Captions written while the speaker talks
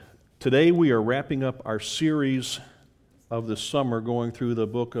Today we are wrapping up our series of the summer going through the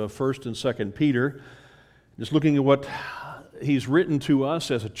book of 1st and 2nd Peter, just looking at what he's written to us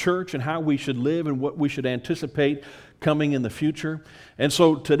as a church and how we should live and what we should anticipate coming in the future. And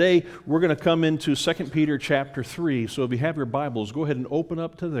so today we're going to come into 2 Peter chapter 3. So if you have your Bibles, go ahead and open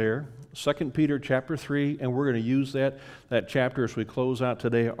up to there, 2 Peter chapter 3, and we're going to use that chapter as we close out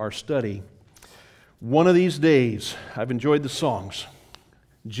today our study. One of these days, I've enjoyed the songs.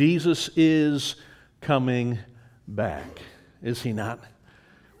 Jesus is coming back, is he not?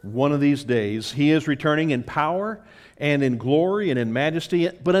 One of these days, he is returning in power and in glory and in majesty.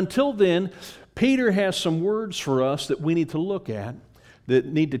 But until then, Peter has some words for us that we need to look at, that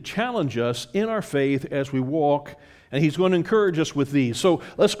need to challenge us in our faith as we walk, and he's going to encourage us with these. So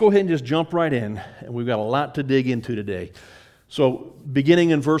let's go ahead and just jump right in, and we've got a lot to dig into today. So beginning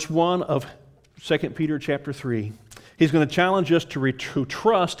in verse 1 of 2 Peter chapter 3, he's going to challenge us to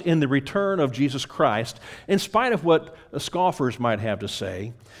trust in the return of Jesus Christ in spite of what scoffers might have to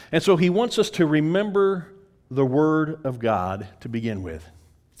say. And so he wants us to remember the Word of God to begin with.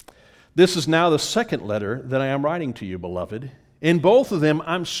 This is now the second letter that I am writing to you, beloved. In both of them,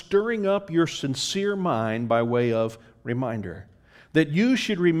 I'm stirring up your sincere mind by way of reminder, that you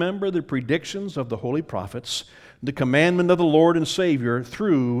should remember the predictions of the holy prophets, the commandment of the Lord and Savior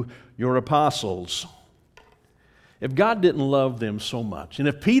through your apostles. If God didn't love them so much, and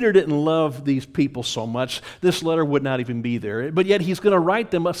if Peter didn't love these people so much, this letter would not even be there. But yet he's going to write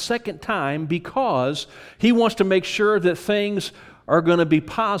them a second time because he wants to make sure that things are going to be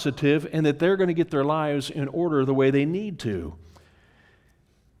positive and that they're going to get their lives in order the way they need to.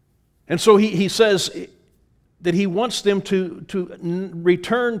 And so he says that he wants them to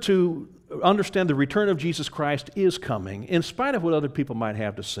return to understand the return of Jesus Christ is coming, in spite of what other people might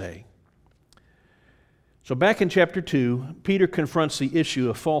have to say. So back in chapter 2, Peter confronts the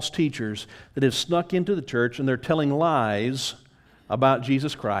issue of false teachers that have snuck into the church and they're telling lies about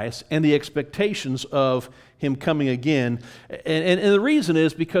Jesus Christ and the expectations of him coming again. And the reason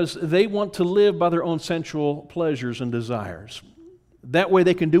is because they want to live by their own sensual pleasures and desires. That way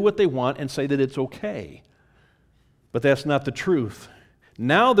they can do what they want and say that it's okay. But that's not the truth.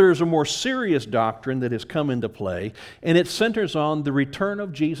 Now there's a more serious doctrine that has come into play, and it centers on the return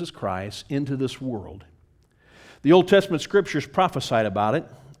of Jesus Christ into this world. The Old Testament scriptures prophesied about it,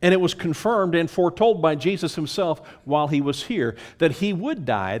 and it was confirmed and foretold by Jesus himself while he was here, that he would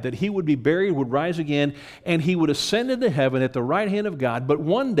die, that he would be buried, would rise again, and he would ascend into heaven at the right hand of God, but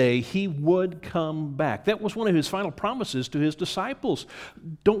one day he would come back. That was one of his final promises to his disciples.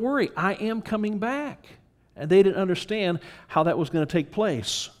 Don't worry, I am coming back. And they didn't understand how that was going to take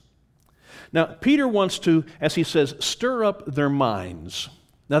place. Now, Peter wants to, as he says, stir up their minds.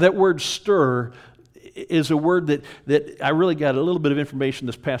 Now, that word stir is a word that I really got a little bit of information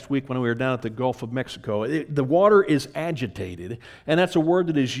this past week when we were down at the Gulf of Mexico. The water is agitated, and that's a word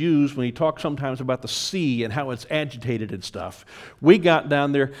that is used when he talks sometimes about the sea and how it's agitated and stuff. We got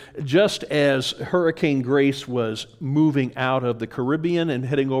down there just as Hurricane Grace was moving out of the Caribbean and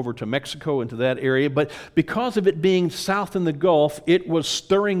heading over to Mexico into that area, but because of it being south in the Gulf, it was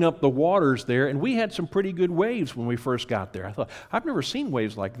stirring up the waters there, and we had some pretty good waves when we first got there. I thought, I've never seen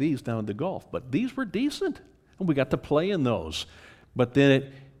waves like these down in the Gulf, but these were decent, and we got to play in those. But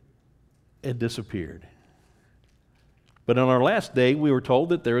then it disappeared. But on our last day, we were told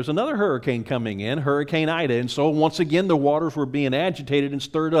that there is another hurricane coming in, Hurricane Ida, and so once again the waters were being agitated and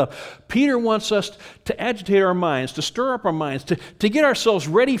stirred up. Peter wants us to agitate our minds, to stir up our minds, to get ourselves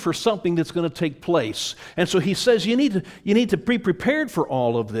ready for something that's going to take place. And so he says you need to be prepared for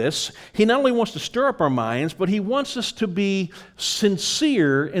all of this. He not only wants to stir up our minds, but he wants us to be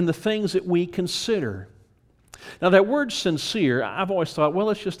sincere in the things that we consider. Now, that word sincere, I've always thought,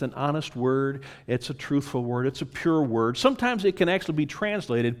 well, it's just an honest word. It's a truthful word. It's a pure word. Sometimes it can actually be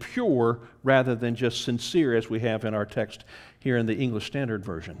translated pure rather than just sincere, as we have in our text here in the English Standard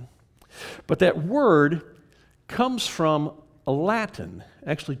Version. But that word comes from Latin,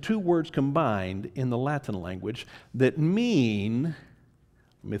 actually two words combined in the Latin language that mean,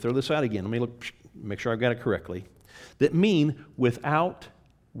 let me throw this out again. Let me make sure I've got it correctly, that mean without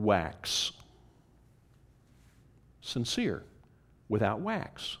wax. Sincere, without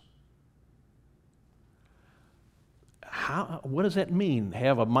wax. What does that mean,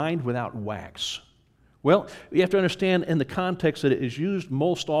 have a mind without wax? Well, you have to understand in the context that it is used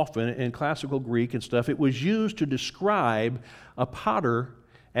most often in classical Greek and stuff, it was used to describe a potter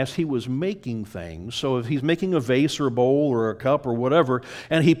as he was making things. So if he's making a vase or a bowl or a cup or whatever,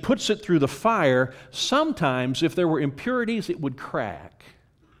 and he puts it through the fire, sometimes if there were impurities, it would crack.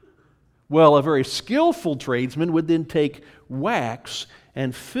 Well, a very skillful tradesman would then take wax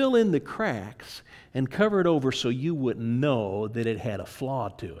and fill in the cracks and cover it over so you wouldn't know that it had a flaw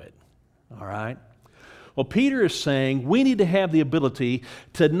to it. All right? Well, Peter is saying we need to have the ability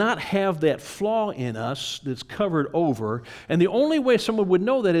to not have that flaw in us that's covered over. And the only way someone would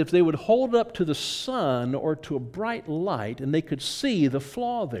know that is if they would hold it up to the sun or to a bright light and they could see the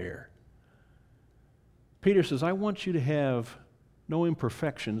flaw there. Peter says, I want you to have no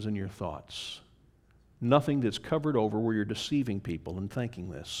imperfections in your thoughts. Nothing that's covered over where you're deceiving people in thinking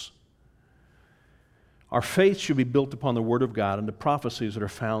this. Our faith should be built upon the Word of God and the prophecies that are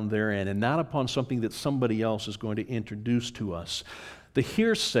found therein, and not upon something that somebody else is going to introduce to us. The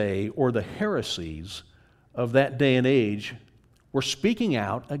hearsay or the heresies of that day and age were speaking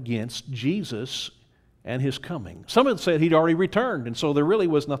out against Jesus and His coming. Some had said He'd already returned, and so there really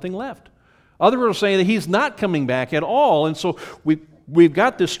was nothing left. Others were saying that He's not coming back at all, and so we've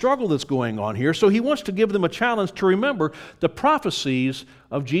got this struggle that's going on here. So He wants to give them a challenge to remember the prophecies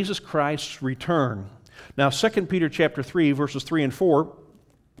of Jesus Christ's return. Now, 2 Peter chapter 3, verses 3 and 4,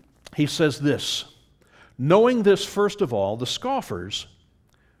 he says this, knowing this first of all, the scoffers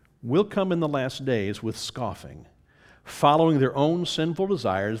will come in the last days with scoffing. Following their own sinful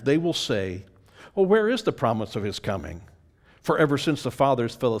desires, they will say, well, where is the promise of His coming? For ever since the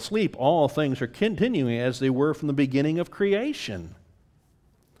fathers fell asleep, all things are continuing as they were from the beginning of creation.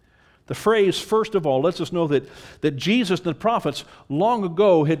 The phrase, first of all, lets us know that Jesus and the prophets long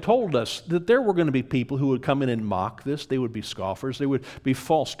ago had told us that there were going to be people who would come in and mock this. They would be scoffers. They would be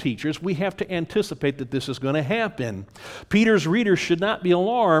false teachers. We have to anticipate that this is going to happen. Peter's readers should not be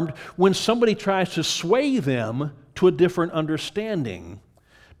alarmed when somebody tries to sway them to a different understanding,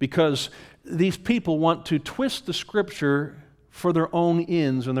 because these people want to twist the Scripture for their own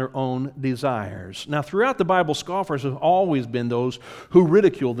ends and their own desires. Now, throughout the Bible, scoffers have always been those who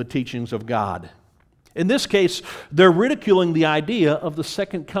ridicule the teachings of God. In this case, they're ridiculing the idea of the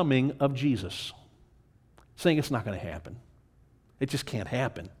second coming of Jesus, saying it's not going to happen. It just can't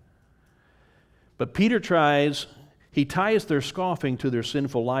happen. But Peter ties their scoffing to their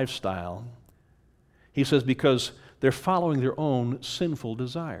sinful lifestyle. He says because they're following their own sinful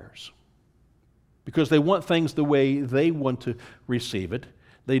desires. Because they want things the way they want to receive it.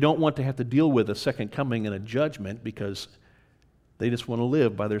 They don't want to have to deal with a second coming and a judgment because they just want to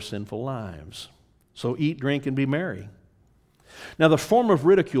live by their sinful lives. So eat, drink, and be merry. Now, the form of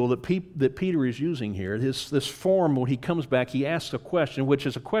ridicule that Peter is using here, this form, when he comes back, he asks a question, which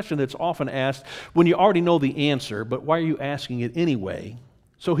is a question that's often asked when you already know the answer, but why are you asking it anyway?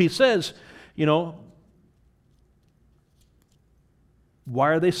 So he says, why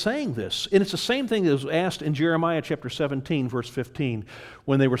are they saying this? And it's the same thing that was asked in Jeremiah chapter 17, verse 15,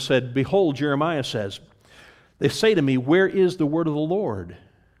 when they were said, behold, Jeremiah says, they say to me, where is the word of the Lord?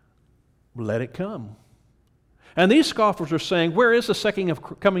 Let it come. And these scoffers are saying, where is the second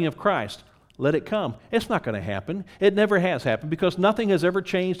coming of Christ? Let it come. It's not going to happen. It never has happened because nothing has ever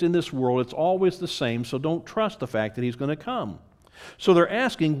changed in this world. It's always the same, so don't trust the fact that He's going to come. So they're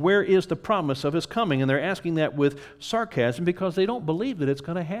asking, where is the promise of His coming? And they're asking that with sarcasm because they don't believe that it's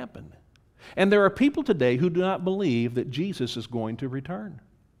going to happen. And there are people today who do not believe that Jesus is going to return.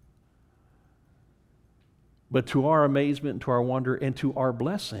 But to our amazement, and to our wonder, and to our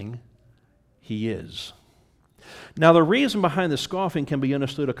blessing, He is. Now, the reason behind the scoffing can be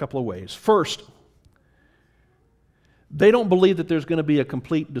understood a couple of ways. First, they don't believe that there's going to be a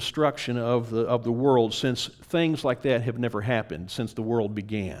complete destruction of the world, since things like that have never happened since the world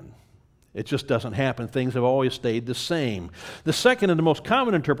began. It just doesn't happen. Things have always stayed the same. The second and the most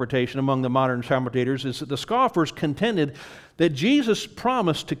common interpretation among the modern commentators is that the scoffers contended that Jesus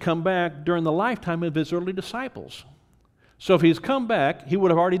promised to come back during the lifetime of His early disciples. So if He's come back, He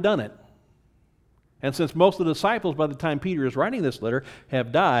would have already done it. And since most of the disciples, by the time Peter is writing this letter,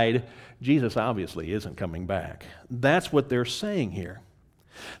 have died, Jesus obviously isn't coming back. That's what they're saying here.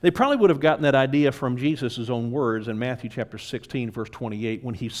 They probably would have gotten that idea from Jesus' own words in Matthew chapter 16, verse 28,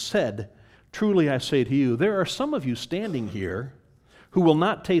 when He said, truly I say to you, there are some of you standing here who will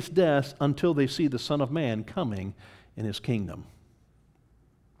not taste death until they see the Son of Man coming in His kingdom.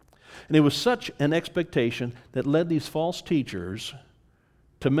 And it was such an expectation that led these false teachers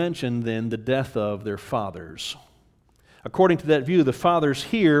to mention then the death of their fathers. According to that view, the fathers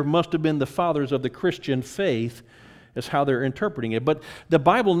here must have been the fathers of the Christian faith, is how they're interpreting it. But the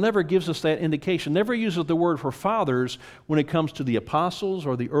Bible never gives us that indication, never uses the word for fathers when it comes to the apostles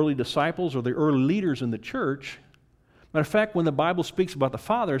or the early disciples or the early leaders in the church. Matter of fact, when the Bible speaks about the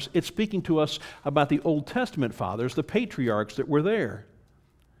fathers, it's speaking to us about the Old Testament fathers, the patriarchs that were there.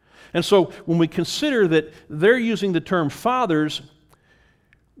 And so when we consider that they're using the term fathers,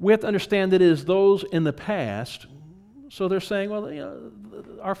 we have to understand that it is those in the past, So they're saying, well,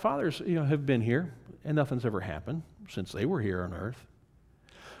 our fathers have been here, and nothing's ever happened since they were here on earth.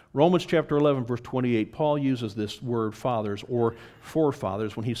 Romans chapter 11, verse 28, Paul uses this word fathers or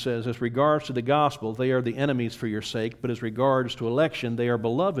forefathers when he says, as regards to the gospel, they are the enemies for your sake, but as regards to election, they are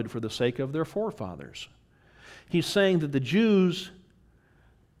beloved for the sake of their forefathers. He's saying that the Jews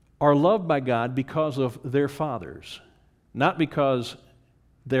are loved by God because of their fathers, not because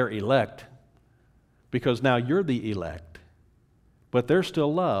they're elect, because now you're the elect, but they're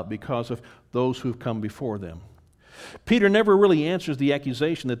still loved because of those who've come before them. Peter never really answers the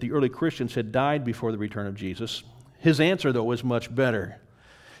accusation that the early Christians had died before the return of Jesus. His answer, though, is much better.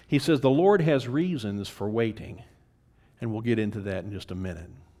 He says, the Lord has reasons for waiting, and we'll get into that in just a minute.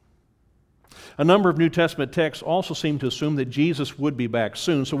 A number of New Testament texts also seem to assume that Jesus would be back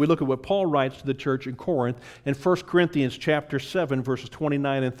soon, so we look at what Paul writes to the church in Corinth in 1 Corinthians chapter 7, verses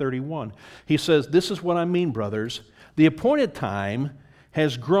 29 and 31. He says, this is what I mean, brothers. The appointed time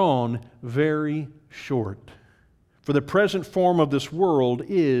has grown very short. For the present form of this world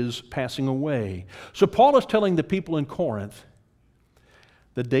is passing away. So Paul is telling the people in Corinth,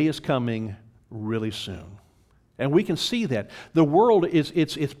 the day is coming really soon. And we can see that. The world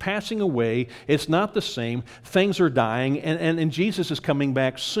it's passing away. It's not the same. Things are dying, and Jesus is coming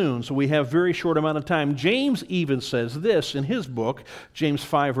back soon. So we have a very short amount of time. James even says this in his book, James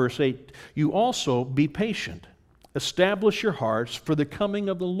 5, verse 8, you also be patient. Establish your hearts, for the coming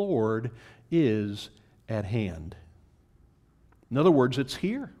of the Lord is at hand. In other words, it's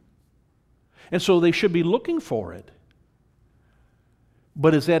here. And so they should be looking for it.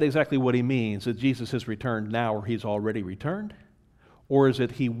 But is that exactly what he means? That Jesus has returned now or he's already returned? Or is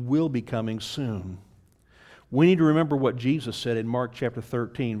it he will be coming soon? We need to remember what Jesus said in Mark chapter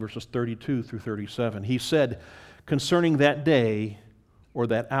 13, verses 32 through 37. He said, concerning that day or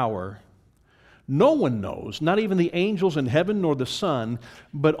that hour, no one knows, not even the angels in heaven nor the Son,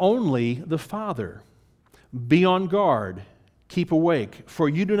 but only the Father. Be on guard. Keep awake, for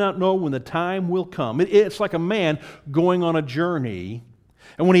you do not know when the time will come. It's like a man going on a journey,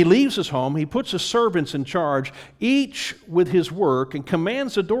 and when he leaves his home, he puts his servants in charge, each with his work, and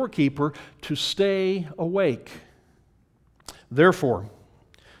commands the doorkeeper to stay awake. Therefore,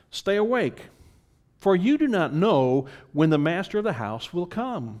 stay awake, for you do not know when the master of the house will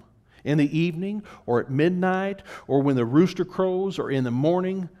come, in the evening, or at midnight, or when the rooster crows, or in the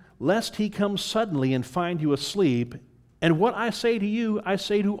morning, lest he come suddenly and find you asleep. And what I say to you, I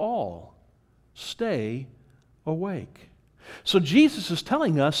say to all, stay awake. So Jesus is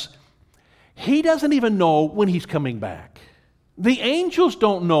telling us he doesn't even know when he's coming back. The angels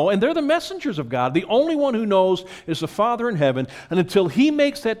don't know, and they're the messengers of God. The only one who knows is the Father in heaven. And until he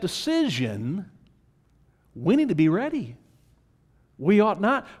makes that decision, we need to be ready. We ought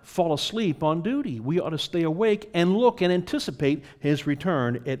not fall asleep on duty. We ought to stay awake and look and anticipate his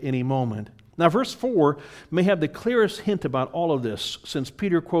return at any moment. Now, verse 4 may have the clearest hint about all of this, since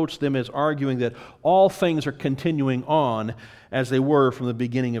Peter quotes them as arguing that all things are continuing on as they were from the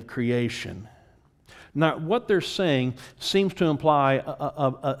beginning of creation. Now, what they're saying seems to imply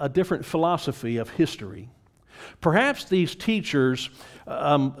a different philosophy of history. Perhaps these teachers,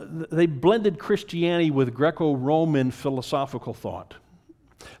 they blended Christianity with Greco-Roman philosophical thought.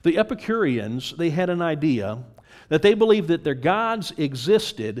 The Epicureans, they had an idea that they believed that their gods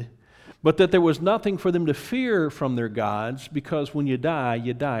existed, but that there was nothing for them to fear from their gods, because when you die,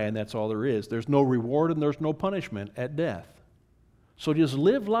 and that's all there is. There's no reward and there's no punishment at death. So just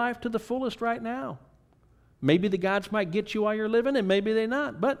live life to the fullest right now. Maybe the gods might get you while you're living, and maybe they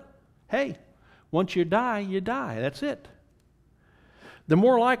not. But hey, once you die, that's it. The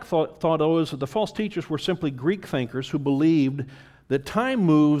more like thought is that the false teachers were simply Greek thinkers who believed that time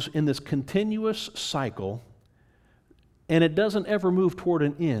moves in this continuous cycle, and it doesn't ever move toward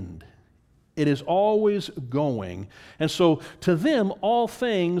an end. It is always going. And so to them, all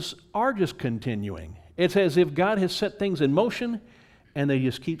things are just continuing. It's as if God has set things in motion and they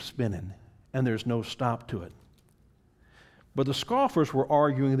just keep spinning, and there's no stop to it. But the scoffers were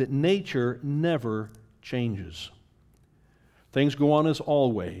arguing that nature never changes. Things go on as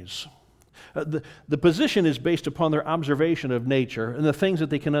always. The position is based upon their observation of nature and the things that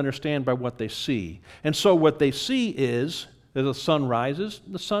they can understand by what they see. And so what they see is that the sun rises,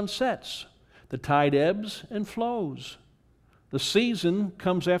 the sun sets. The tide ebbs and flows. The season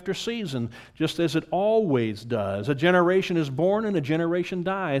comes after season, just as it always does. A generation is born and a generation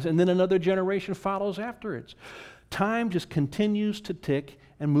dies, and then another generation follows after it. Time just continues to tick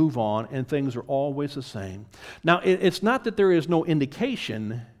and move on, and things are always the same. Now, it's not that there is no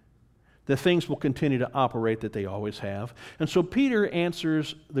indication that things will continue to operate that they always have. And so Peter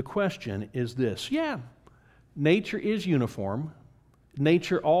answers the question is this: yeah, Nature is uniform.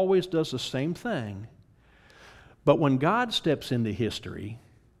 Nature always does the same thing. But when God steps into history,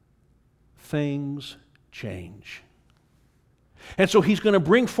 things change. And so he's going to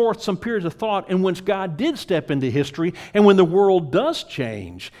bring forth some periods of thought in which God did step into history, and when the world does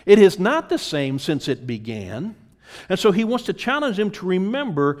change, it is not the same since it began. And so he wants to challenge them to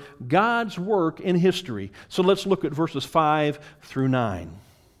remember God's work in history. So let's look at verses 5 through 9.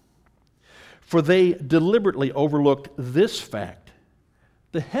 For they deliberately overlooked this fact: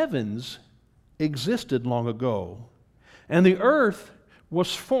 the heavens existed long ago, and the earth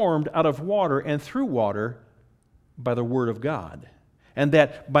was formed out of water and through water by the word of God, and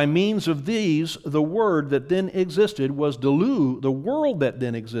that by means of these the word that then existed was the world that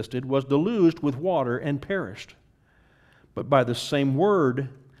then existed was deluged with water and perished. But by the same word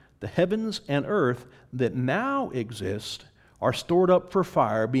the heavens and earth that now exist are stored up for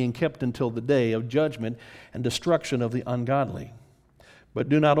fire, being kept until the day of judgment and destruction of the ungodly. But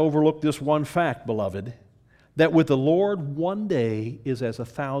do not overlook this one fact, beloved, that with the Lord 1 day is as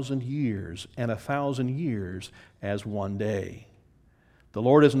 1,000 years, and 1,000 years as 1 day. The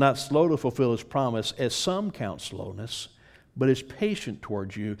Lord is not slow to fulfill His promise, as some count slowness, but is patient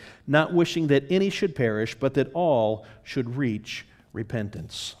towards you, not wishing that any should perish, but that all should reach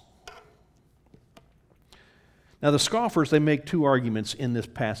repentance. Now the scoffers, they make two arguments in this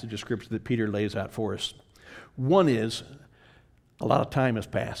passage of Scripture that Peter lays out for us. One is, a lot of time has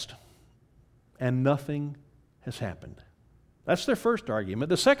passed, and nothing has happened. That's their first argument.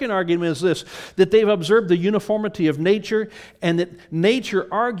 The second argument is this: that they've observed the uniformity of nature, and that nature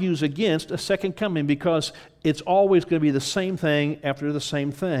argues against a second coming because it's always going to be the same thing after the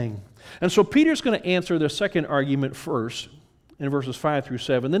same thing. And so Peter's going to answer their second argument first in verses 5 through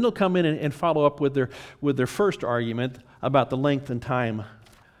 7. Then they'll come in and follow up with their first argument about the length and time.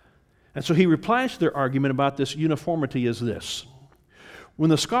 And so he replies to their argument about this uniformity as this: when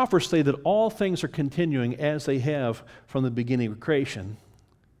the scoffers say that all things are continuing as they have from the beginning of creation,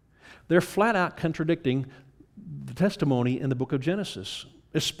 they're flat out contradicting the testimony in the book of Genesis,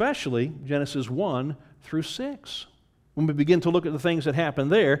 especially Genesis 1 through 6. When we begin to look at the things that happen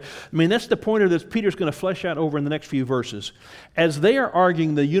there, that's the point of this Peter's going to flesh out over in the next few verses. As they are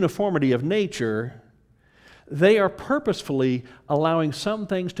arguing the uniformity of nature, they are purposefully allowing some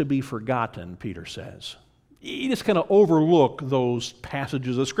things to be forgotten, Peter says. You just kind of overlook those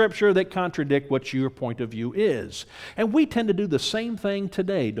passages of Scripture that contradict what your point of view is. And we tend to do the same thing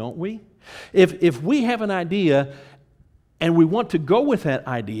today, don't we? If we have an idea and we want to go with that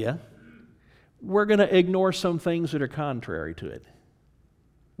idea, we're going to ignore some things that are contrary to it.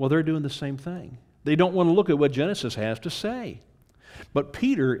 Well, they're doing the same thing. They don't want to look at what Genesis has to say. But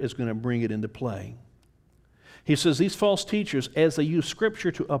Peter is going to bring it into play. He says these false teachers, as they use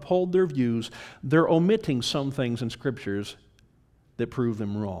Scripture to uphold their views, they're omitting some things in Scriptures that prove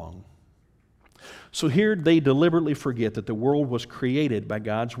them wrong. So here they deliberately forget that the world was created by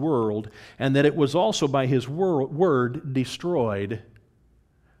God's Word and that it was also by His Word destroyed.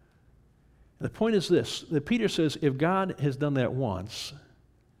 The point is this, that Peter says if God has done that once,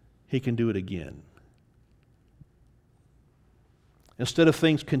 He can do it again. Instead of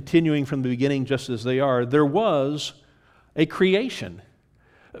things continuing from the beginning just as they are, there was a creation.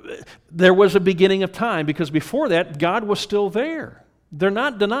 There was a beginning of time, because before that, God was still there. They're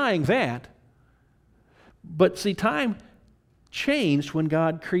not denying that. But see, time changed when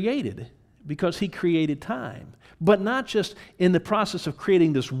God created, because He created time. But not just in the process of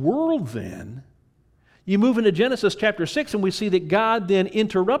creating this world then. You move into Genesis chapter 6 and we see that God then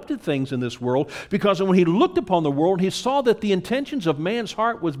interrupted things in this world, because when He looked upon the world, He saw that the intentions of man's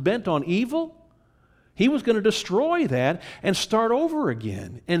heart was bent on evil. He was going to destroy that and start over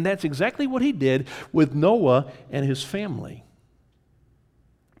again. And that's exactly what He did with Noah and his family.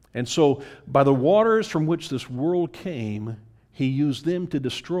 And so by the waters from which this world came, He used them to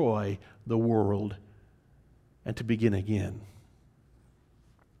destroy the world and to begin again.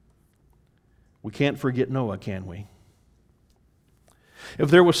 We can't forget Noah, can we?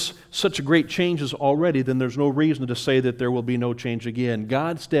 If there was such great changes already, then there's no reason to say that there will be no change again.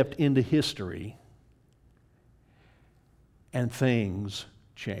 God stepped into history, and things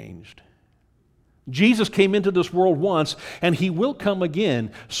changed. Jesus came into this world once, and He will come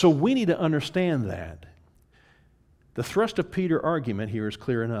again, so we need to understand that. The thrust of Peter's argument here is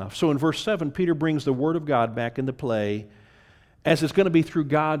clear enough. So in verse 7, Peter brings the Word of God back into play, as it's going to be through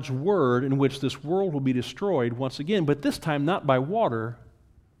God's Word in which this world will be destroyed once again, but this time not by water,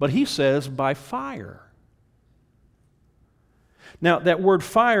 but he says by fire. Now, that word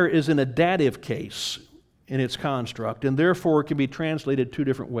fire is in a dative case in its construct, and therefore it can be translated two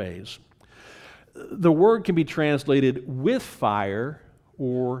different ways. The word can be translated with fire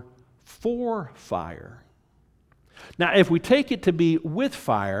or for fire. Now, if we take it to be with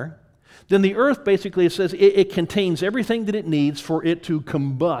fire, then the earth basically, it says it contains everything that it needs for it to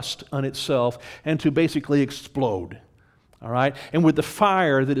combust on itself and to basically explode. All right? And with the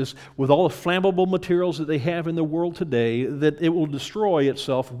fire that is, with all the flammable materials that they have in the world today, that it will destroy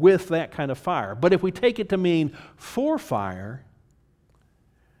itself with that kind of fire. But if we take it to mean for fire,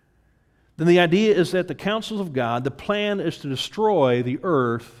 then the idea is that the counsels of God, the plan is to destroy the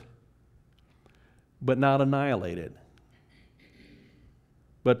earth, but not annihilate it,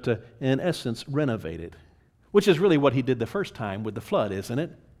 but to, in essence, renovate it, which is really what he did the first time with the flood, isn't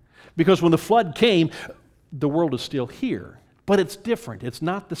it? Because when the flood came, the world is still here, but it's different. It's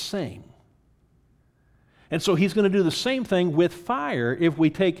not the same. And so he's going to do the same thing with fire if we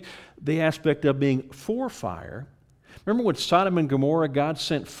take the aspect of being for fire. Remember when Sodom and Gomorrah, God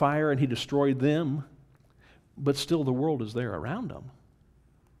sent fire and he destroyed them, but still the world is there around them.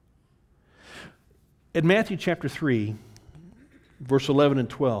 In Matthew chapter 3, verse 11 and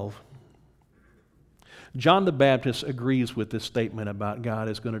 12, John the Baptist agrees with this statement about God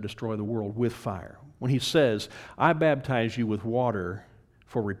is going to destroy the world with fire. When he says, I baptize you with water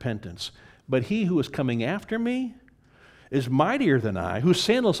for repentance, but he who is coming after me is mightier than I, whose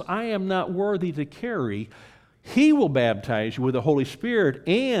sandals I am not worthy to carry. He will baptize you with the Holy Spirit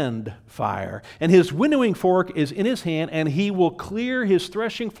and fire, and his winnowing fork is in his hand, and he will clear his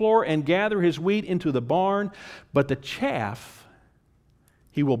threshing floor and gather his wheat into the barn, but the chaff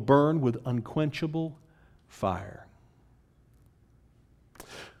he will burn with unquenchable fire.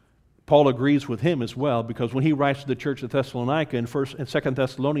 Paul agrees with him as well, because when he writes to the church of Thessalonica in 1 and 2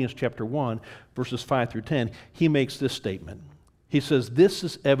 Thessalonians chapter 1, verses 5 through 10, he makes this statement. He says, this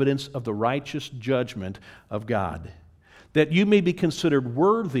is evidence of the righteous judgment of God, that you may be considered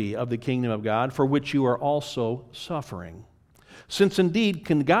worthy of the kingdom of God, for which you are also suffering. Since indeed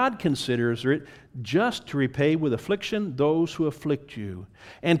God considers it just to repay with affliction those who afflict you,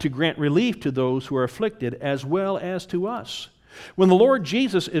 and to grant relief to those who are afflicted, as well as to us. When the Lord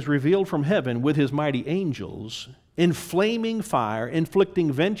Jesus is revealed from heaven with his mighty angels, in flaming fire,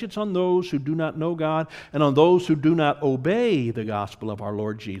 inflicting vengeance on those who do not know God and on those who do not obey the gospel of our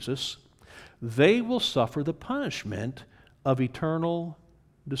Lord Jesus, they will suffer the punishment of eternal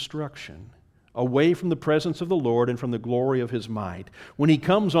destruction, away from the presence of the Lord and from the glory of his might, when he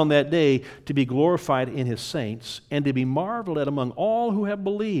comes on that day to be glorified in his saints and to be marveled at among all who have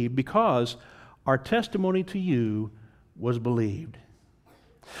believed, because our testimony to you was believed.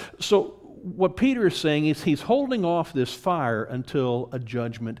 So what Peter is saying is he's holding off this fire until a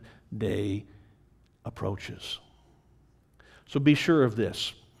judgment day approaches. So be sure of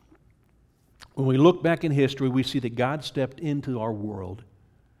this. When we look back in history, we see that God stepped into our world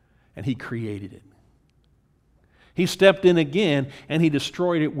and he created it. He stepped in again and he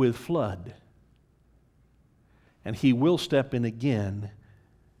destroyed it with flood. And he will step in again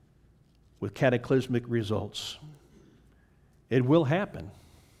with cataclysmic results. It will happen.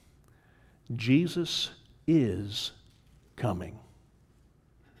 Jesus is coming.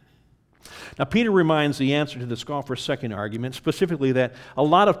 Now, Peter reminds the answer to the scoffer's second argument, specifically that a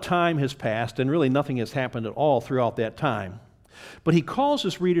lot of time has passed and really nothing has happened at all throughout that time. But he calls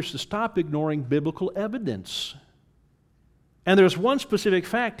his readers to stop ignoring biblical evidence. And there's one specific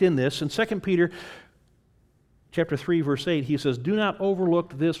fact in this. In 2 Peter chapter 3, verse 8, he says, do not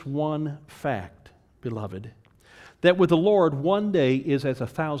overlook this one fact, beloved, that with the Lord 1 day is as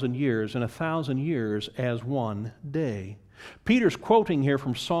 1,000 years, and 1,000 years as 1 day. Peter's quoting here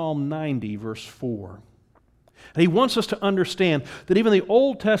from Psalm 90, verse 4. And he wants us to understand that even the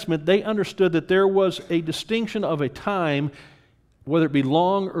Old Testament, they understood that there was a distinction of a time, whether it be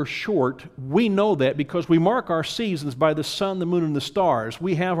long or short. We know that because we mark our seasons by the sun, the moon, and the stars.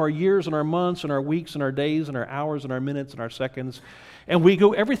 We have our years and our months and our weeks and our days and our hours and our minutes and our seconds. And we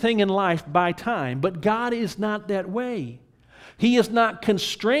go everything in life by time. But God is not that way. He is not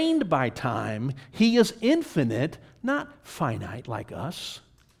constrained by time. He is infinite, not finite like us.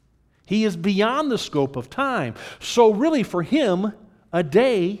 He is beyond the scope of time. So really for him, a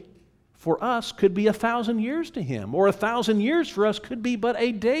day for us could be 1,000 years to him, or 1,000 years for us could be but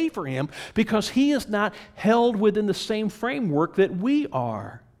a day for him, because he is not held within the same framework that we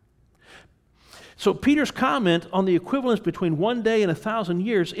are. So Peter's comment on the equivalence between 1 day and 1,000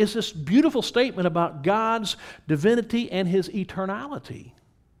 years is this beautiful statement about God's divinity and his eternality,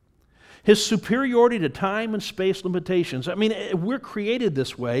 his superiority to time and space limitations. I mean, we're created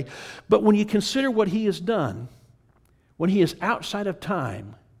this way, but when you consider what he has done, when he is outside of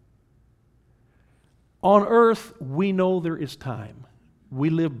time, on earth, we know there is time. We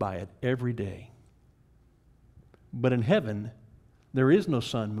live by it every day. But in heaven, there is no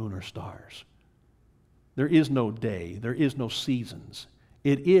sun, moon, or stars. There is no day. There is no seasons.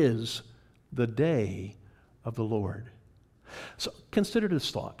 It is the day of the Lord. So consider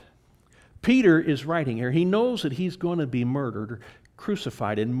this thought. Peter is writing here. He knows that he's going to be murdered, or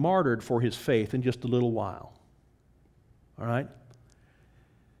crucified, and martyred for his faith in just a little while. All right?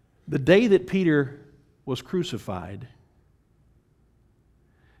 The day that Peter was crucified,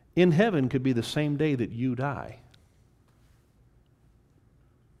 in heaven could be the same day that you die.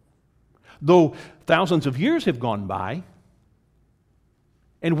 Though thousands of years have gone by,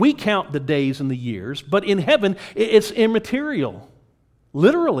 and we count the days and the years, but in heaven, it's immaterial.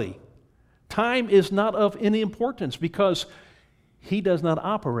 Literally. Time is not of any importance because He does not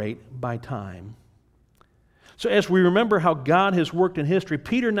operate by time. So as we remember how God has worked in history,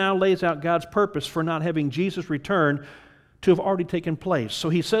 Peter now lays out God's purpose for not having Jesus return to have already taken place. So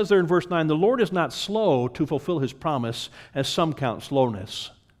he says there in verse 9, the Lord is not slow to fulfill His promise, as some count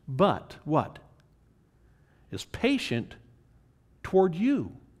slowness, but what? Is patient toward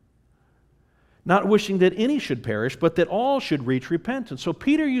you, not wishing that any should perish, but that all should reach repentance. So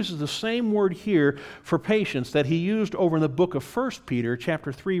Peter uses the same word here for patience that he used over in the book of 1 Peter,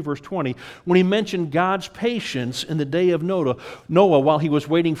 chapter 3, verse 20, when he mentioned God's patience in the day of Noah while he was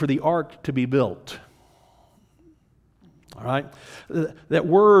waiting for the ark to be built. All right? That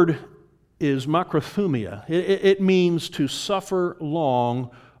word is makrothumia. It means to suffer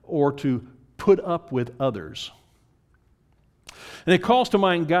long or to put up with others. And it calls to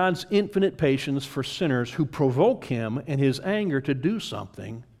mind God's infinite patience for sinners who provoke Him in His anger to do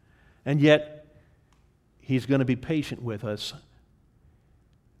something, and yet He's going to be patient with us,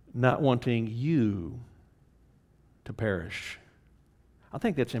 not wanting you to perish. I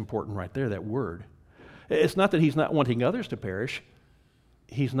think that's important right there, that word. It's not that He's not wanting others to perish.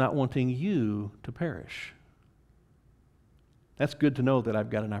 He's not wanting you to perish. That's good to know that I've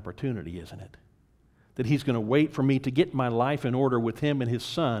got an opportunity, isn't it? That He's going to wait for me to get my life in order with Him and His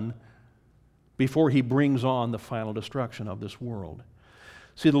Son before He brings on the final destruction of this world.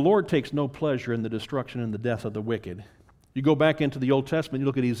 See, the Lord takes no pleasure in the destruction and the death of the wicked. You go back into the Old Testament, you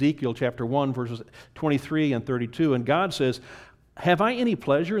look at Ezekiel chapter 1, verses 23 and 32, and God says, have I any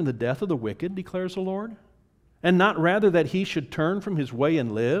pleasure in the death of the wicked, declares the Lord? And not rather that he should turn from his way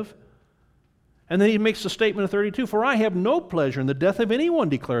and live? And then he makes the statement in 32, for I have no pleasure in the death of anyone,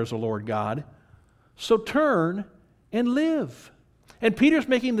 declares the Lord God. So turn and live. And Peter's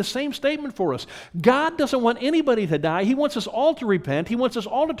making the same statement for us. God doesn't want anybody to die. He wants us all to repent. He wants us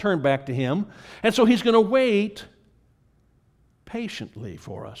all to turn back to Him. And so He's going to wait patiently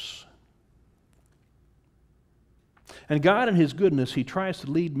for us. And God in His goodness, He tries to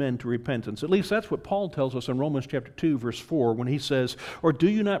lead men to repentance. At least that's what Paul tells us in Romans chapter 2, verse 4, when he says, or do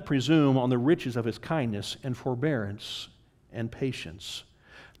you not presume on the riches of His kindness and forbearance and patience,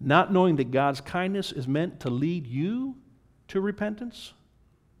 not knowing that God's kindness is meant to lead you to repentance?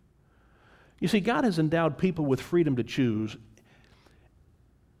 You see, God has endowed people with freedom to choose.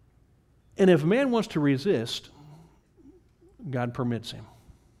 And if a man wants to resist, God permits him.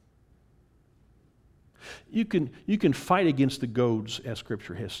 You can fight against the goads, as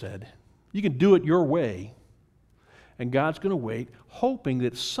Scripture has said. You can do it your way. And God's going to wait, hoping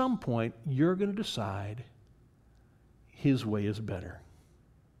that at some point you're going to decide His way is better.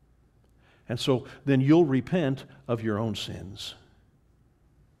 And so then you'll repent of your own sins.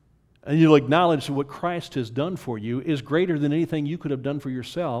 And you'll acknowledge that what Christ has done for you is greater than anything you could have done for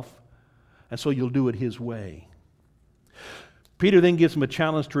yourself. And so you'll do it His way. Peter then gives him a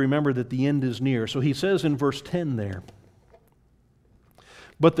challenge to remember that the end is near. So he says in verse 10 there,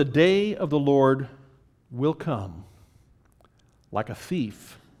 but the day of the Lord will come like a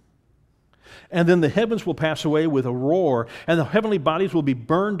thief. And then the heavens will pass away with a roar, and the heavenly bodies will be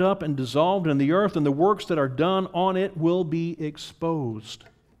burned up and dissolved in the earth, and the works that are done on it will be exposed.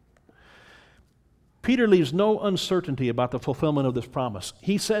 Peter leaves no uncertainty about the fulfillment of this promise.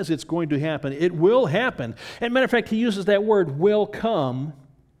 He says it's going to happen. It will happen. As a matter of fact, he uses that word, will come.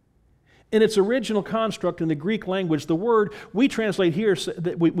 In its original construct in the Greek language, the word we translate here,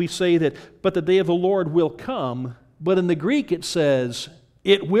 we say that, but the day of the Lord will come. But in the Greek it says,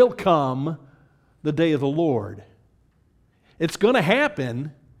 it will come the day of the Lord. It's going to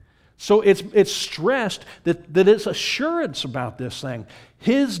happen. So it's stressed that it's assurance about this thing.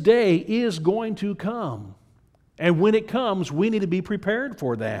 His day is going to come. And when it comes, we need to be prepared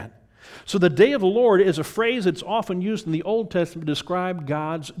for that. So the day of the Lord is a phrase that's often used in the Old Testament to describe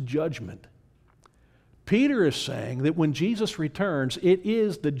God's judgment. Peter is saying that when Jesus returns, it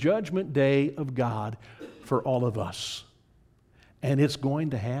is the judgment day of God for all of us. And it's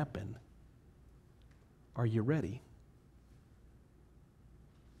going to happen. Are you ready?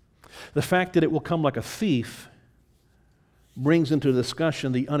 The fact that it will come like a thief brings into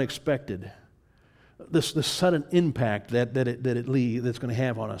discussion the unexpected, this sudden impact that's going to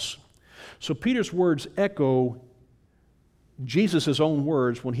have on us. So Peter's words echo Jesus' own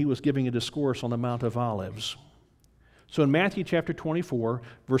words when he was giving a discourse on the Mount of Olives. So in Matthew chapter 24,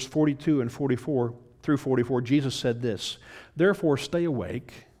 verse 42 and 44 through 44, Jesus said this, "Therefore stay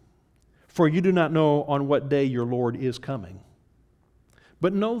awake, for you do not know on what day your Lord is coming.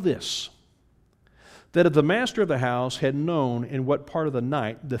 But know this, that if the master of the house had known in what part of the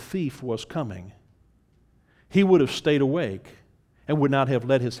night the thief was coming, he would have stayed awake and would not have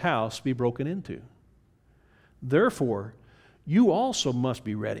let his house be broken into. Therefore, you also must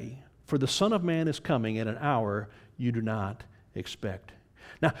be ready, for the Son of Man is coming at an hour you do not expect."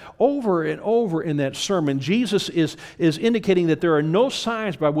 Now, over and over in that sermon, Jesus is indicating that there are no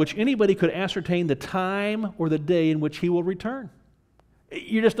signs by which anybody could ascertain the time or the day in which he will return.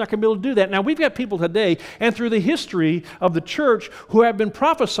 You're just not going to be able to do that. Now, we've got people today and through the history of the church who have been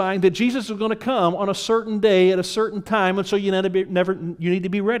prophesying that Jesus is going to come on a certain day at a certain time, and so you need to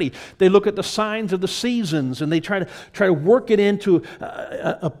be ready. They look at the signs of the seasons and they try to work it into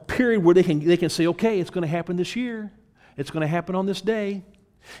a period where they can say, okay, it's going to happen this year. It's going to happen on this day.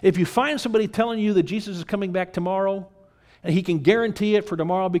 If you find somebody telling you that Jesus is coming back tomorrow, and he can guarantee it for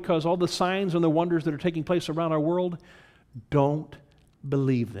tomorrow because all the signs and the wonders that are taking place around our world, don't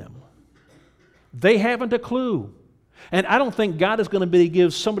believe them. They haven't a clue. And I don't think God is going to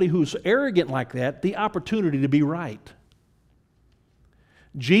give somebody who's arrogant like that the opportunity to be right.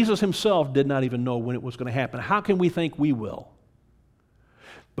 Jesus himself did not even know when it was going to happen. How can we think we will?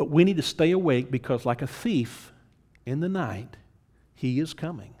 But we need to stay awake because like a thief in the night, he is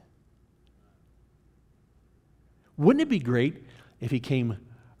coming. Wouldn't it be great if he came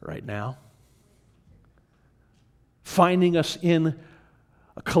right now? Finding us in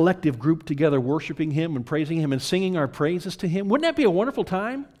a collective group together, worshiping him and praising him and singing our praises to him. Wouldn't that be a wonderful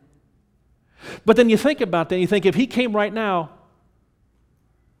time? But then you think about that, and you think, if he came right now,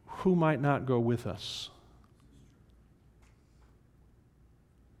 who might not go with us?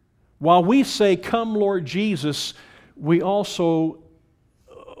 While we say, "Come, Lord Jesus," we also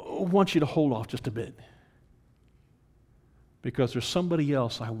want you to hold off just a bit, because there's somebody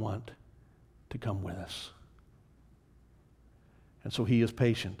else I want to come with us. And so he is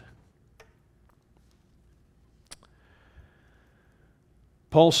patient.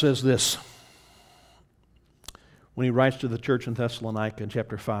 Paul says this when he writes to the church in Thessalonica in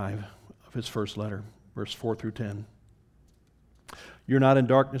chapter 5 of his first letter, verse 4 through 10. "You're not in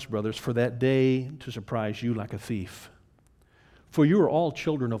darkness, brothers, for that day to surprise you like a thief. For you are all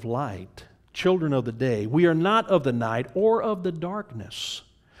children of light, children of the day. We are not of the night or of the darkness.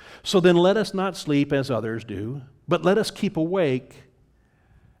 So then let us not sleep as others do, but let us keep awake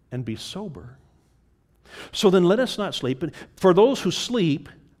and be sober. So then let us not sleep. For those who sleep,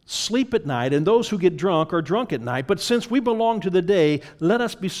 sleep at night, and those who get drunk are drunk at night. But since we belong to the day, let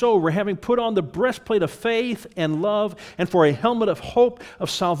us be sober, having put on the breastplate of faith and love, and for a helmet of hope of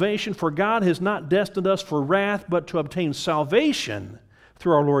salvation. For God has not destined us for wrath, but to obtain salvation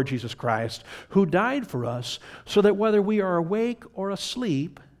through our Lord Jesus Christ, who died for us, so that whether we are awake or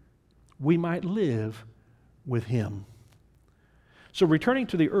asleep, we might live with him." So returning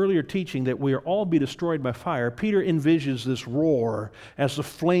to the earlier teaching that we are all be destroyed by fire, Peter envisions this roar as the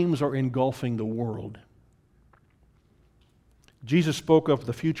flames are engulfing the world. Jesus spoke of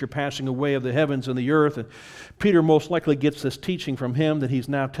the future passing away of the heavens and the earth, and Peter most likely gets this teaching from him that he's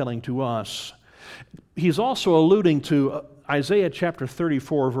now telling to us. He's also alluding to Isaiah chapter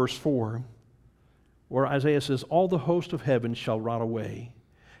 34, verse 4, where Isaiah says, "All the host of heaven shall rot away,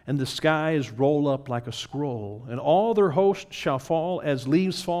 and the skies roll up like a scroll, and all their hosts shall fall as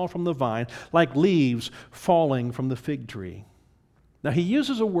leaves fall from the vine, like leaves falling from the fig tree." Now he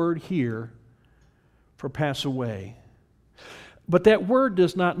uses a word here for pass away, but that word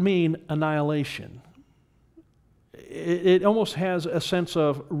does not mean annihilation. It almost has a sense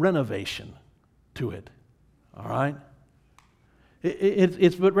of renovation to it, all right?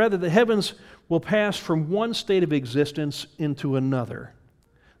 But rather the heavens will pass from one state of existence into another.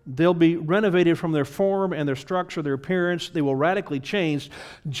 They'll be renovated from their form and their structure, their appearance. They will radically change,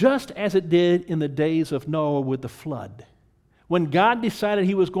 just as it did in the days of Noah with the flood. When God decided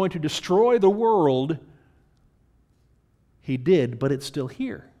he was going to destroy the world, he did, but it's still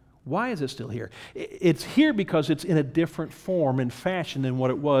here. Why is it still here? It's here because it's in a different form and fashion than what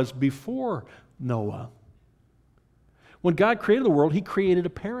it was before Noah. When God created the world, he created a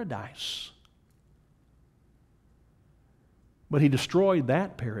paradise. But he destroyed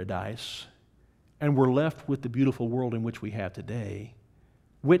that paradise, and we're left with the beautiful world in which we have today,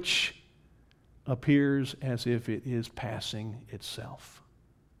 which appears as if it is passing itself.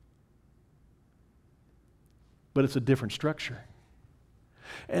 But it's a different structure.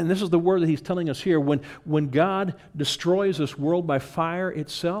 And this is the word that he's telling us here. When God destroys this world by fire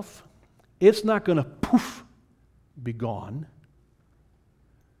itself, it's not going to poof, be gone.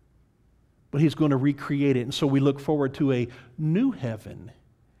 But he's going to recreate it. And so we look forward to a new heaven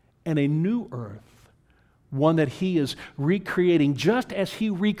and a new earth. One that he is recreating, just as he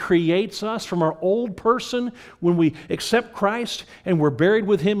recreates us from our old person when we accept Christ and we're buried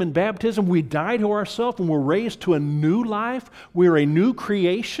with him in baptism. We die to ourselves and we're raised to a new life. We're a new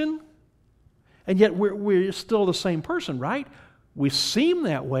creation. And yet we're still the same person, right? We seem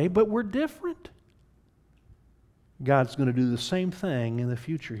that way, but we're different. God's going to do the same thing in the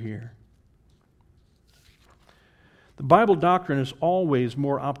future here. The Bible doctrine is always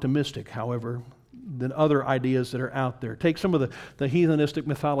more optimistic, however, than other ideas that are out there. Take some of the heathenistic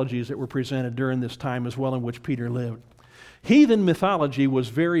mythologies that were presented during this time as well in which Peter lived. Heathen mythology was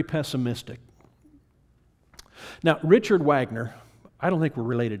very pessimistic. Now, Richard Wagner, I don't think we're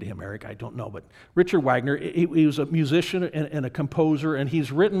related to him, Eric, I don't know, but Richard Wagner, he was a musician and a composer, and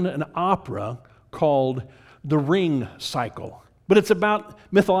he's written an opera called The Ring Cycle. But it's about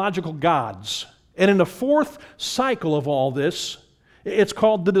mythological gods. And in the fourth cycle of all this, it's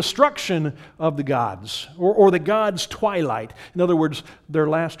called the destruction of the gods, or the gods' twilight. In other words, their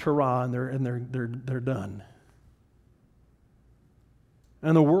last hurrah, and they're done.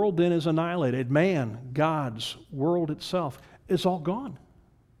 And the world then is annihilated. Man, God's world itself is all gone.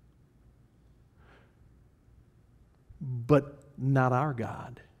 But not our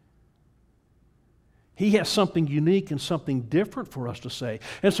God. He has something unique and something different for us to say.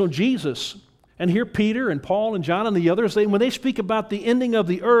 And so Jesus, and here Peter and Paul and John and the others, when they speak about the ending of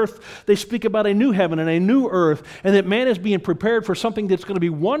the earth, they speak about a new heaven and a new earth, and that man is being prepared for something that's going to be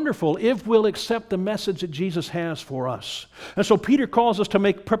wonderful if we'll accept the message that Jesus has for us. And so Peter calls us to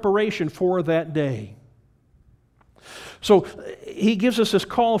make preparation for that day. So he gives us this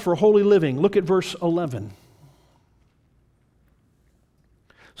call for holy living. Look at verse 11.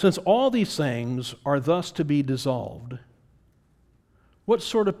 Since all these things are thus to be dissolved, what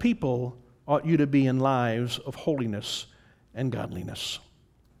sort of people ought you to be in lives of holiness and godliness?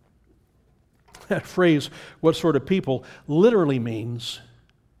 That phrase, what sort of people, literally means,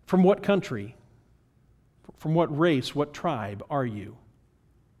 from what country, from what race, what tribe are you?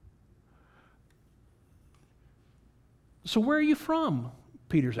 So where are you from?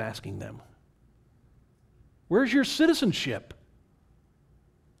 Peter's asking them. Where's your citizenship?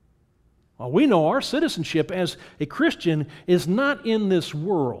 Well, we know our citizenship as a Christian is not in this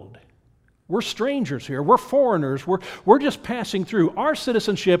world. We're strangers here. We're foreigners. We're just passing through. Our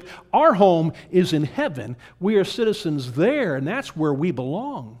citizenship, our home is in heaven. We are citizens there, and that's where we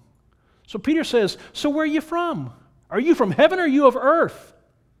belong. So Peter says, so where are you from? Are you from heaven or are you of earth?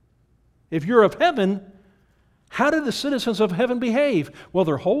 If you're of heaven, how do the citizens of heaven behave? Well,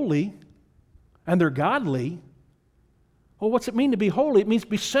 they're holy and they're godly. Well, what's it mean to be holy? It means to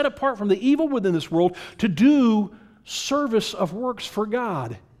be set apart from the evil within this world to do service of works for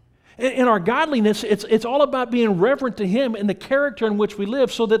God. In our godliness, it's all about being reverent to Him and the character in which we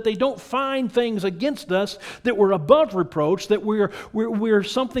live so that they don't find things against us that we're above reproach, that we're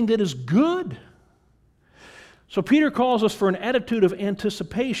something that is good. So Peter calls us for an attitude of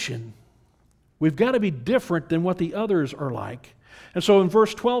anticipation. We've got to be different than what the others are like. And so in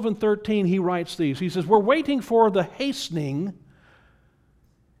verse 12 and 13, he writes these. He says, we're waiting for and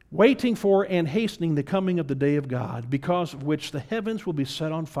hastening the coming of the day of God, because of which the heavens will be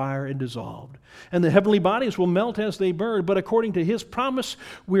set on fire and dissolved, and the heavenly bodies will melt as they burn. But according to His promise,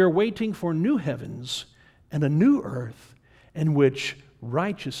 we are waiting for new heavens and a new earth in which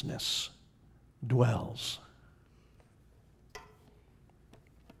righteousness dwells.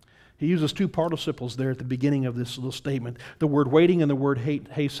 He uses two participles there at the beginning of this little statement, the word waiting and the word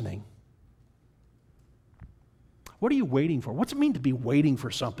hastening. What are you waiting for? What's it mean to be waiting for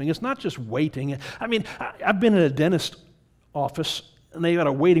something? It's not just waiting. I mean, I've been in a dentist office, and they got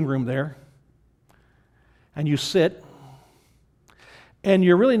a waiting room there, and you sit, and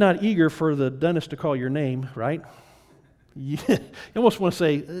you're really not eager for the dentist to call your name, right? You almost want to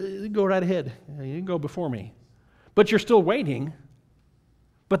say, go right ahead. You can go before me. But you're still waiting.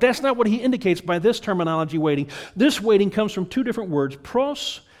 But that's not what he indicates by this terminology, waiting. This waiting comes from two different words.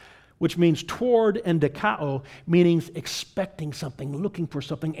 Pros, which means toward, and dikao, meaning expecting something, looking for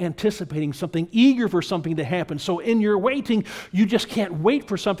something, anticipating something, eager for something to happen. So in your waiting, you just can't wait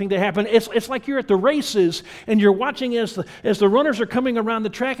for something to happen. It's like you're at the races and you're watching as the runners are coming around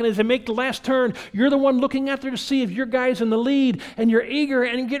the track, and as they make the last turn, you're the one looking out there to see if your guy's in the lead, and you're eager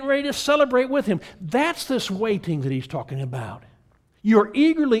and getting ready to celebrate with him. That's this waiting that he's talking about. You're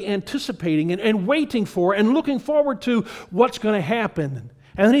eagerly anticipating and waiting for and looking forward to what's going to happen.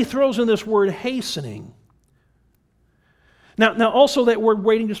 And then he throws in this word hastening. Now also that word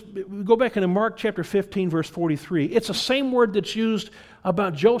waiting, just go back into Mark chapter 15, verse 43. It's the same word that's used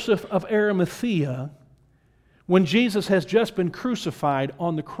about Joseph of Arimathea when Jesus has just been crucified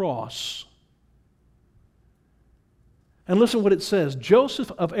on the cross. And listen what it says.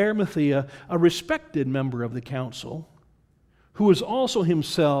 Joseph of Arimathea, a respected member of the council, who is also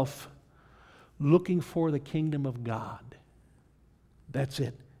himself looking for the kingdom of God. That's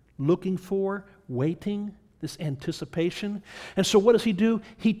it. Looking for, waiting, this anticipation. And so what does he do?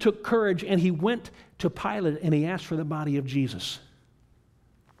 He took courage and he went to Pilate and he asked for the body of Jesus.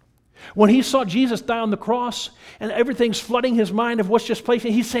 When he saw Jesus die on the cross and everything's flooding his mind of what's just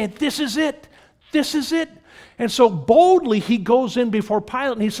placing, he's saying, this is it. This is it. And so boldly he goes in before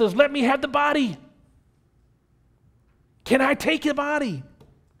Pilate and he says, let me have the body. Can I take the body?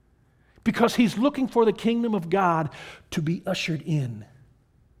 Because he's looking for the kingdom of God to be ushered in.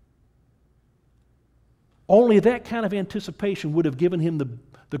 Only that kind of anticipation would have given him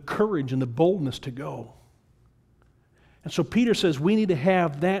the courage and the boldness to go. And so Peter says we need to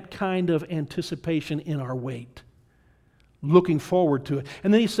have that kind of anticipation in our wait, looking forward to it.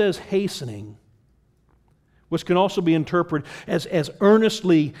 And then he says hastening, which can also be interpreted as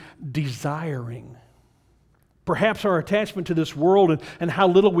earnestly desiring. Perhaps our attachment to this world and how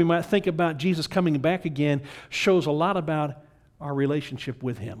little we might think about Jesus coming back again shows a lot about our relationship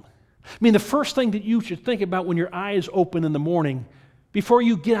with Him. I mean, the first thing that you should think about when your eyes open in the morning, before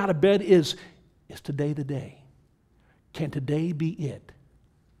you get out of bed, is today the day? Can today be it?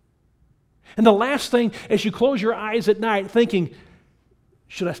 And the last thing, as you close your eyes at night thinking,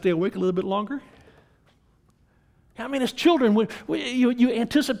 should I stay awake a little bit longer? I mean, as children, you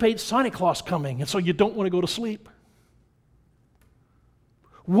anticipate Santa Claus coming, and so you don't want to go to sleep.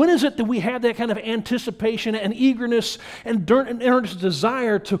 When is it that we have that kind of anticipation and eagerness and earnest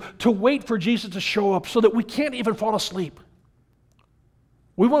desire to wait for Jesus to show up so that we can't even fall asleep?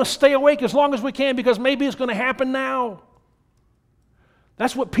 We want to stay awake as long as we can because maybe it's going to happen now.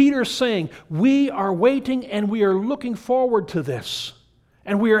 That's what Peter is saying. We are waiting and we are looking forward to this.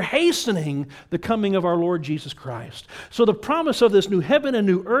 And we are hastening the coming of our Lord Jesus Christ. So the promise of this new heaven and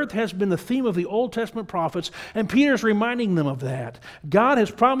new earth has been the theme of the Old Testament prophets, and Peter's reminding them of that. God has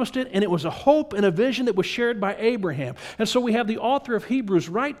promised it, and it was a hope and a vision that was shared by Abraham. And so we have the author of Hebrews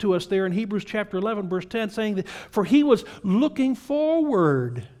write to us there in Hebrews chapter 11, verse 10, saying that, for he was looking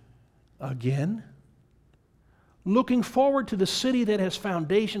forward again, looking forward to the city that has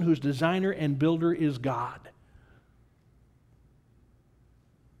foundation, whose designer and builder is God.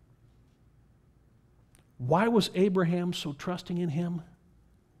 Why was Abraham so trusting in him?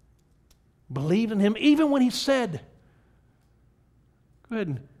 Believed in him, even when he said, go ahead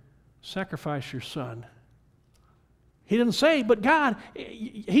and sacrifice your son. He didn't say, but God,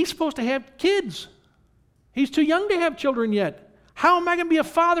 he's supposed to have kids. He's too young to have children yet. How am I going to be a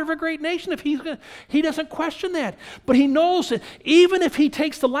father of a great nation if he doesn't question that? But he knows that even if he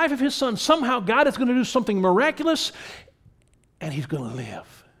takes the life of his son, somehow God is going to do something miraculous and he's going to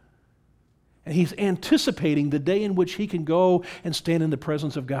live. And he's anticipating the day in which he can go and stand in the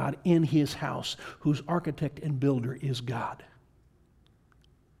presence of God in his house, whose architect and builder is God.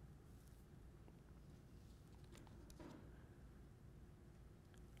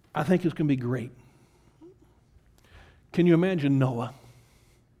 I think it's going to be great. Can you imagine Noah?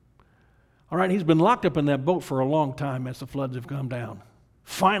 All right, he's been locked up in that boat for a long time as the floods have come down.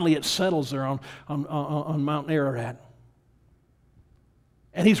 Finally, it settles there on Mount Ararat.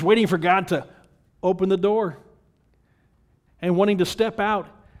 And he's waiting for God to open the door and wanting to step out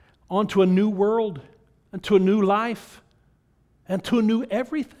onto a new world and to a new life and to a new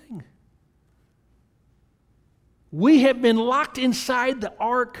everything. We have been locked inside the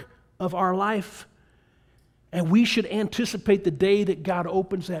ark of our life, and we should anticipate the day that God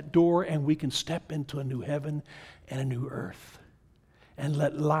opens that door and we can step into a new heaven and a new earth and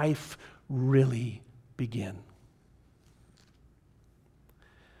let life really begin.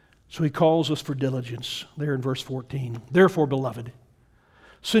 So he calls us for diligence there in verse 14. Therefore, beloved,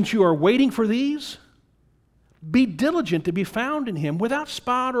 since you are waiting for these, be diligent to be found in him without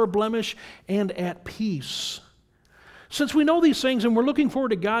spot or blemish and at peace. Since we know these things and we're looking forward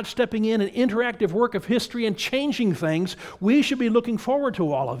to God stepping in an interactive work of history and changing things, we should be looking forward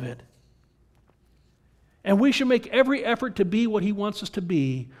to all of it. And we should make every effort to be what He wants us to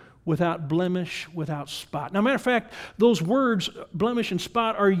be, without blemish, without spot. Now, matter of fact, those words, blemish and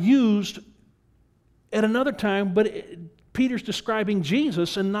spot, are used at another time, but Peter's describing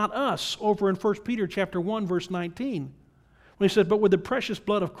Jesus and not us over in 1 Peter chapter 1, verse 19. When he says, but with the precious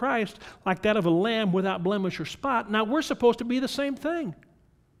blood of Christ, like that of a lamb without blemish or spot. Now, we're supposed to be the same thing.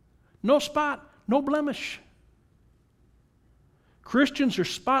 No spot, no blemish. Christians are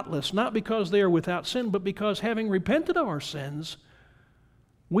spotless, not because they are without sin, but because having repented of our sins,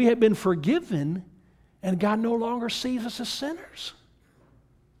 we have been forgiven, and God no longer sees us as sinners.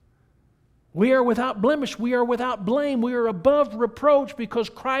 We are without blemish. We are without blame. We are above reproach because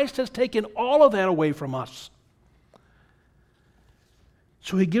Christ has taken all of that away from us.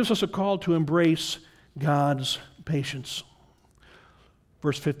 So He gives us a call to embrace God's patience.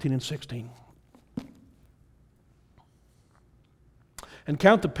 Verse 15 and 16. And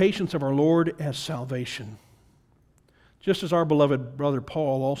count the patience of our Lord as salvation, just as our beloved brother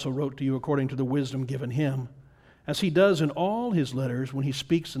Paul also wrote to you according to the wisdom given him, as he does in all his letters when he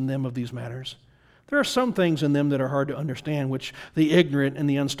speaks in them of these matters. There are some things in them that are hard to understand, which the ignorant and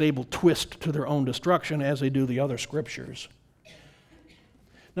the unstable twist to their own destruction, as they do the other scriptures.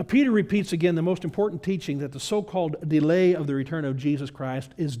 Now, Peter repeats again the most important teaching, that the so-called delay of the return of Jesus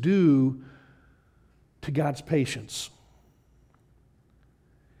Christ is due to God's patience.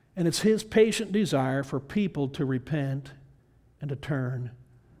 And it's His patient desire for people to repent and to turn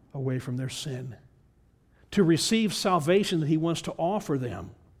away from their sin, to receive salvation that He wants to offer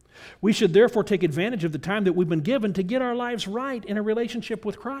them. We should therefore take advantage of the time that we've been given to get our lives right in a relationship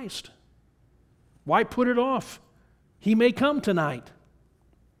with Christ. Why put it off? He may come tonight.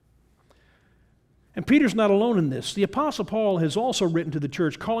 And Peter's not alone in this. The Apostle Paul has also written to the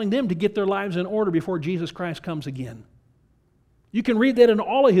church, calling them to get their lives in order before Jesus Christ comes again. You can read that in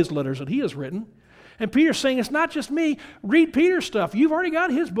all of his letters that he has written. And Peter's saying, it's not just me. Read Peter's stuff. You've already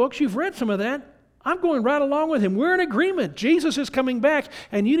got his books. You've read some of that. I'm going right along with him. We're in agreement. Jesus is coming back,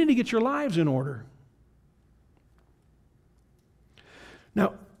 and you need to get your lives in order.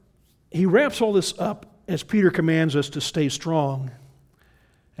 Now, he wraps all this up as Peter commands us to stay strong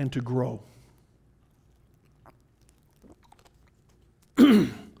and to grow.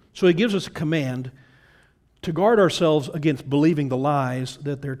 So he gives us a command to guard ourselves against believing the lies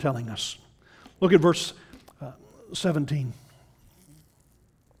that they're telling us. Look at verse 17.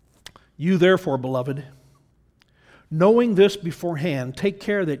 You therefore, beloved, knowing this beforehand, take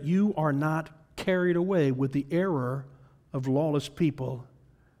care that you are not carried away with the error of lawless people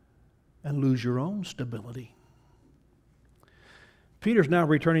and lose your own stability. Peter's now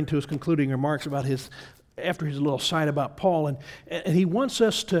returning to his concluding remarks about after his little side about Paul, and he wants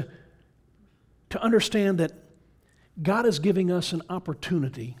us to understand that God is giving us an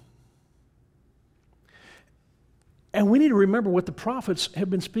opportunity. And we need to remember what the prophets have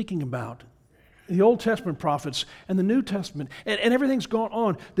been speaking about. The Old Testament prophets and the New Testament, and everything's gone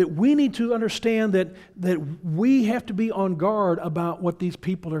on, that we need to understand that we have to be on guard about what these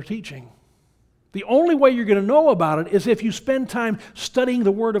people are teaching. The only way you're going to know about it is if you spend time studying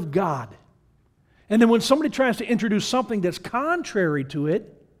the Word of God. And then when somebody tries to introduce something that's contrary to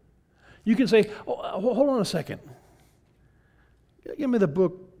it, you can say, oh, hold on a second. Give me the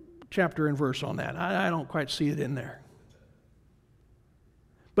book, chapter, and verse on that. I don't quite see it in there.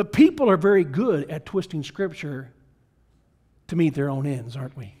 But people are very good at twisting Scripture to meet their own ends,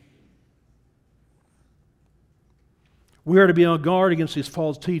 aren't we? We are to be on guard against this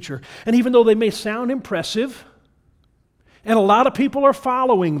false teacher. And even though they may sound impressive, and a lot of people are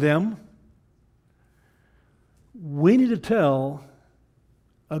following them, we need to tell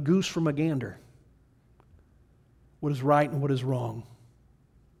a goose from a gander what is right and what is wrong.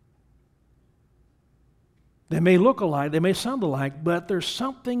 They may look alike, they may sound alike, but there's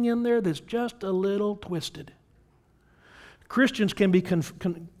something in there that's just a little twisted. Christians can be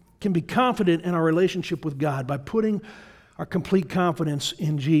confident in our relationship with God by putting our complete confidence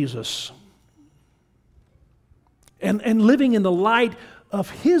in Jesus and living in the light of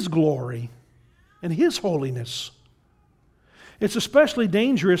His glory and His holiness. It's especially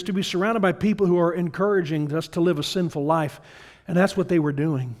dangerous to be surrounded by people who are encouraging us to live a sinful life, and that's what they were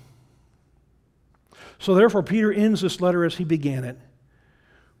doing. So therefore, Peter ends this letter as he began it,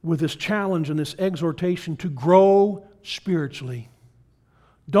 with this challenge and this exhortation to grow spiritually.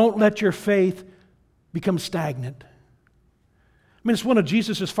 Don't let your faith become stagnant. I mean, it's one of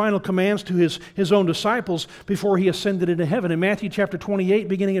Jesus' final commands to his own disciples before he ascended into heaven. In Matthew chapter 28,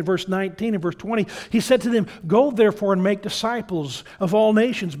 beginning at verse 19 and verse 20, he said to them, "Go therefore and make disciples of all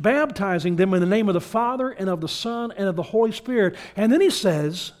nations, baptizing them in the name of the Father and of the Son and of the Holy Spirit." And then he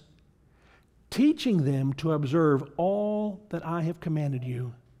says, "Teaching them to observe all that I have commanded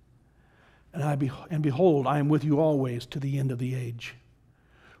you. And behold, I am with you always to the end of the age."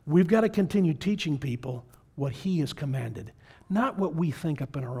 We've got to continue teaching people what he has commanded, not what we think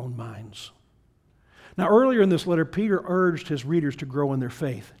up in our own minds. Now, earlier in this letter, Peter urged his readers to grow in their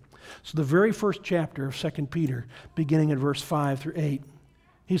faith. So the very first chapter of 2 Peter, beginning at verse 5 through 8,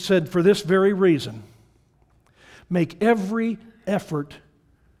 he said, "For this very reason, make every effort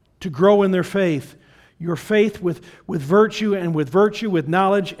to grow in their faith, your faith with virtue, and with virtue with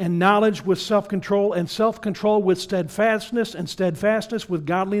knowledge, and knowledge with self-control, and self-control with steadfastness, and steadfastness with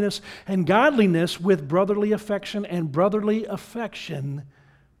godliness, and godliness with brotherly affection, and brotherly affection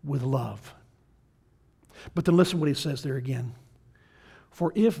with love." But then listen what he says there again.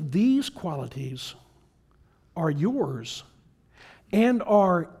 "For if these qualities are yours and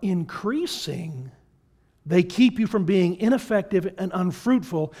are increasing, they keep you from being ineffective and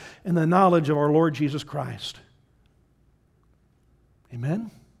unfruitful in the knowledge of our Lord Jesus Christ." Amen?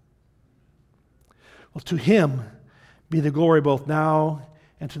 Well, to him be the glory both now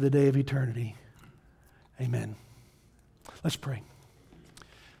and to the day of eternity. Amen. Let's pray.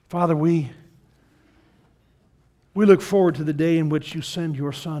 Father, we look forward to the day in which you send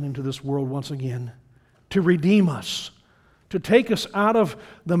your Son into this world once again to redeem us, to take us out of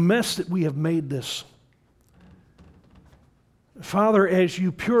the mess that we have made this. Father, as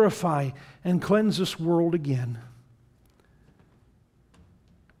you purify and cleanse this world again,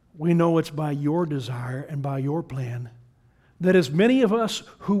 we know it's by your desire and by your plan that as many of us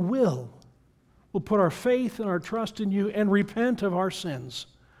who will put our faith and our trust in you and repent of our sins.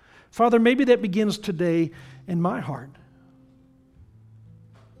 Father, maybe that begins today in my heart.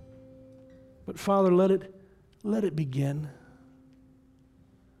 But Father, let it begin.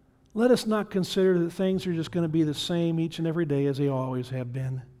 Let us not consider that things are just going to be the same each and every day as they always have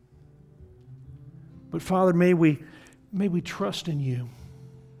been. But Father, may we trust in you.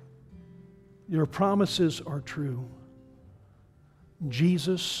 Your promises are true.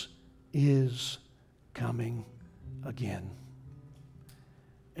 Jesus is coming again.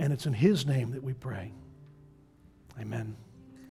 And it's in his name that we pray. Amen.